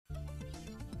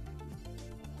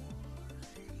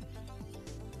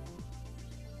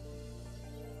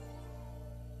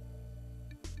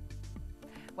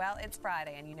Well, it's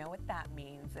Friday, and you know what that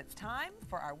means. It's time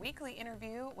for our weekly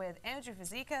interview with Andrew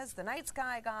Fazekas, the night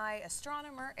sky guy,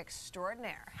 astronomer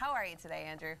extraordinaire. How are you today,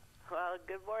 Andrew? Well,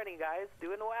 good morning, guys.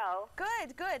 Doing well.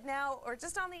 Good, good. Now, we're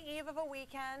just on the eve of a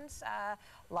weekend. A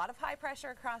lot of high pressure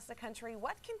across the country.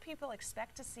 What can people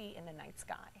expect to see in the night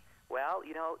sky? Well,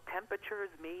 you know, temperatures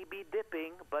may be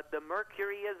dipping, but the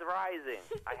mercury is rising.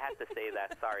 I had to say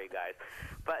that. Sorry, guys.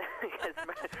 But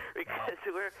because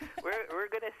we're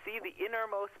going to see the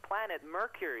innermost planet,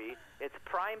 Mercury. It's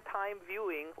prime time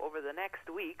viewing over the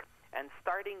next week, and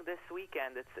starting this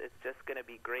weekend, it's just going to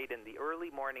be great in the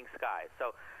early morning sky.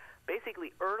 So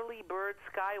basically, early bird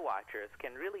sky watchers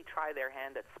can really try their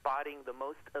hand at spotting the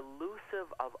most elusive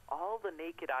of all the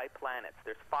naked eye planets.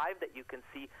 There's 5 that you can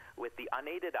see with the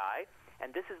unaided eye,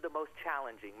 and this is the most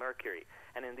challenging, Mercury.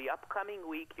 And in the upcoming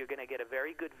week, you're going to get a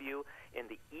very good view in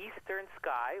the eastern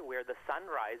sky where the sun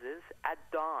rises at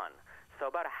dawn. So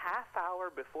about a half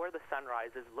hour before the sun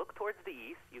rises, look towards the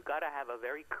east. You've got to have a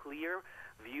very clear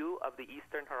view of the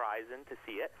eastern horizon to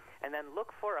see it. And then look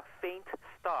for a faint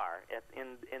star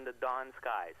in the dawn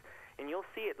skies. And you'll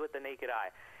see it with the naked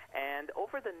eye. And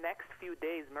over the next few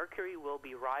days, Mercury will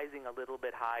be rising a little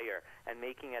bit higher and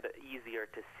making it easier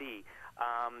to see.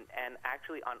 And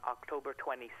actually on October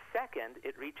 22nd,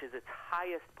 it reaches its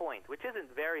highest point, which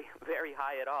isn't very, very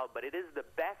high at all, but it is the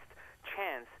best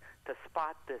chance to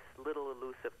spot this little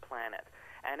elusive planet.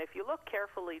 And if you look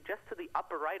carefully just to the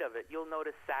upper right of it, you'll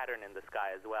notice Saturn in the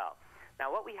sky as well.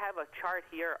 Now, what we have a chart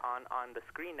here on the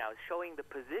screen now is showing the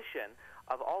position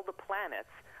of all the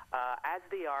planets as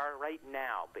they are right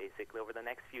now, basically, over the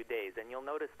next few days. And you'll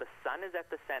notice the sun is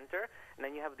at the center, and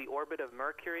then you have the orbit of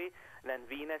Mercury, and then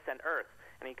Venus and Earth.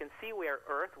 And you can see where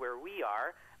Earth, where we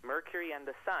are, Mercury and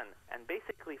the sun. And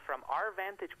basically, from our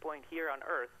vantage point here on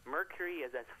Earth, Mercury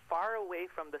is as far away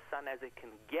from the sun as it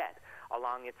can get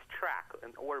along its track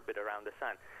and orbit around the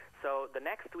sun. So the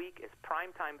next week is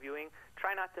prime time viewing.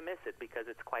 Try not to miss it because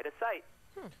it's quite a sight.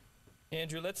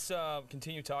 Andrew, let's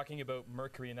continue talking about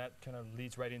Mercury, and that kind of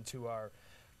leads right into our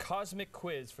cosmic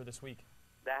quiz for this week.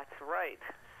 That's right.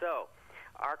 So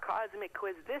our cosmic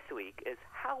quiz this week is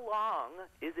how long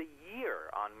is a year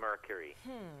on Mercury?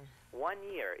 1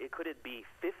 year. Could it be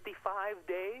 55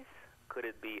 days? Could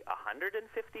it be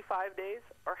 155 days?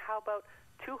 Or how about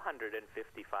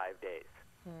 255 days?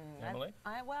 Emily?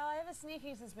 Well, I have a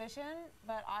sneaky suspicion,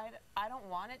 but I don't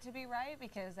want it to be right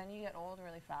because then you get old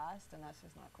really fast, and that's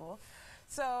just not cool.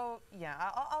 So,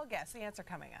 yeah, I'll guess the answer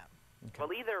coming up. Okay.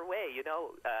 Well, either way, you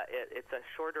know, it's a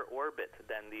shorter orbit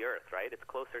than the Earth, right? It's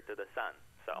closer to the sun.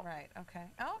 So. Right, okay.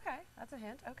 Oh, okay, that's a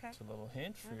hint, okay. It's a little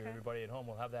hint for everybody at home.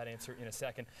 We'll have that answer in a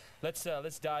second.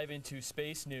 Let's dive into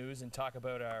space news and talk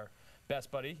about our best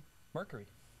buddy, Mercury.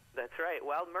 That's right.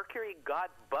 Well, Mercury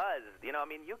got buzzed. You know, I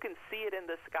mean, you can see it in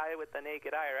the sky with the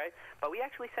naked eye, right? But we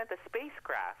actually sent a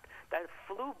spacecraft that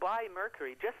flew by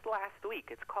Mercury just last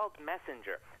week. It's called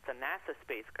Messenger. It's a NASA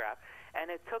spacecraft, and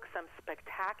it took some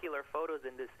spectacular photos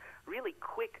in this really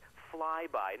quick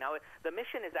flyby. Now, the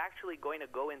mission is actually going to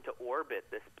go into orbit,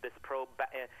 this probe,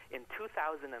 in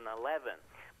 2011.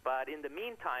 But in the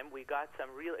meantime, we got a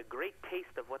great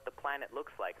taste of what the planet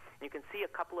looks like. You can see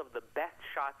a couple of the best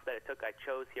shots that it took. I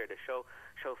chose here to show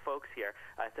folks here.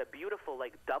 It's a beautiful,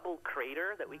 like, double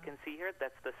crater that we can see here.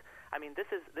 That's this. I mean, this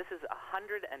is a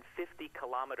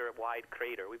 150-kilometer wide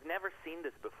crater. We've never seen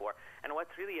this before. And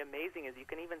what's really amazing is you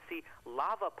can even see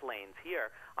lava plains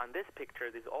here on this picture.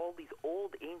 There's all these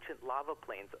old ancient lava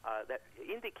plains that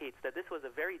indicates that this was a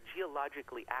very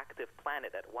geologically active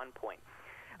planet at one point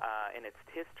in its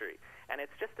history. And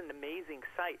it's just an amazing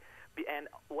sight. And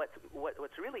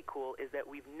what's really cool is that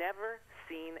we've never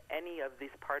seen any of this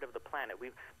part of the planet.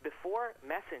 Before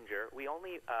Messenger, we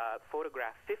only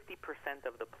photographed 50%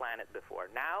 of the planet before.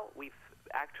 Now we've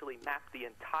actually mapped the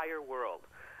entire world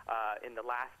in the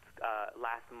last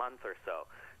month or so.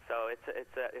 So it's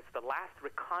the last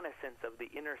reconnaissance of the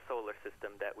inner solar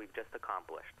system that we've just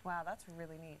accomplished. Wow, that's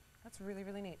really neat. That's really,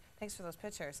 really neat. Thanks for those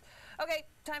pictures. Okay,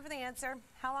 time for the answer.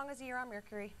 How long is a year on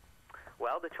Mercury?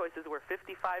 Well, the choices were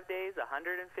 55 days,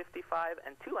 155,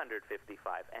 and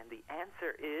 255. And the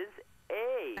answer is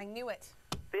A. I knew it.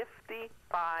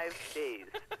 55 days.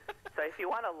 So if you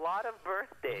want a lot of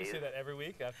birthdays... Would you say that every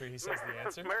week after he says the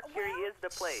answer? Mercury is the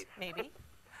place. Maybe.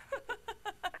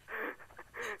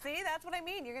 See, that's what I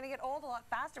mean. You're going to get old a lot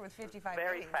faster with 55 days.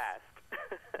 Very fast.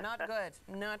 Not good.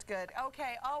 Not good.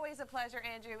 Okay, always a pleasure,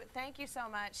 Andrew. Thank you so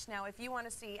much. Now, if you want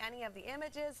to see any of the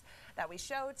images that we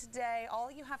showed today, all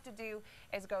you have to do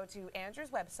is go to Andrew's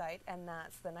website, and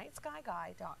that's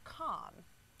thenightskyguy.com.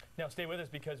 Now stay with us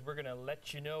because we're going to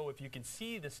let you know if you can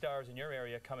see the stars in your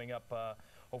area coming up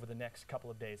over the next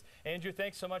couple of days. Andrew,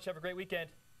 thanks so much. Have a great weekend.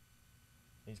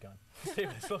 He's gone. Stay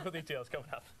with us. Local details coming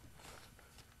up.